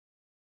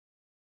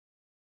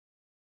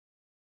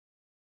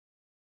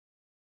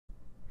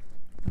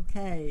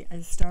Okay,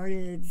 I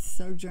started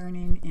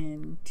sojourning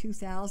in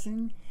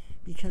 2000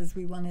 because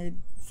we wanted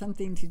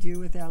something to do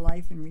with our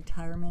life in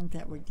retirement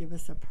that would give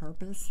us a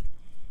purpose.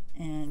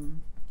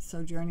 And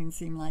sojourning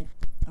seemed like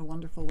a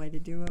wonderful way to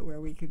do it, where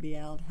we could be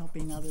out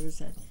helping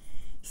others at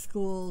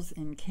schools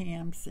and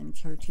camps and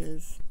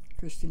churches,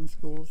 Christian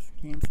schools,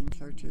 camps and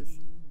churches,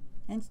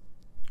 and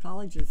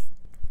colleges.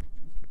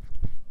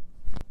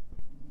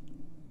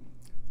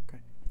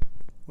 Okay.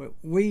 Well,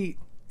 we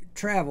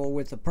travel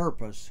with a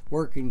purpose,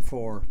 working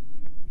for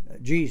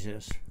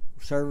Jesus,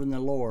 serving the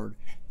Lord.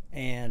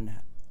 And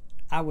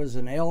I was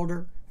an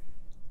elder,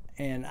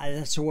 and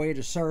that's a way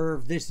to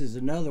serve. This is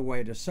another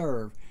way to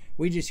serve.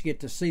 We just get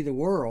to see the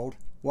world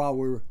while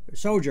we're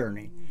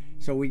sojourning.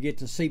 So we get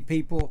to see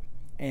people,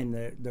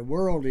 and the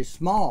world is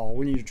small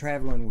when you're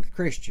traveling with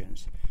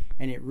Christians.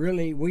 And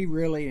we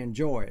really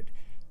enjoy it.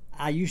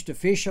 I used to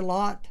fish a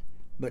lot,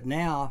 but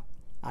now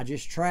I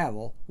just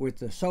travel with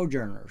the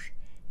Sojourners,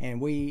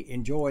 and we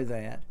enjoy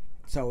that.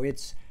 So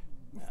it's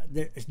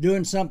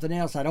doing something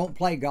else. I don't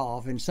play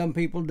golf, and some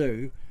people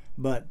do,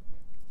 but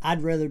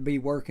I'd rather be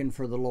working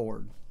for the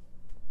Lord.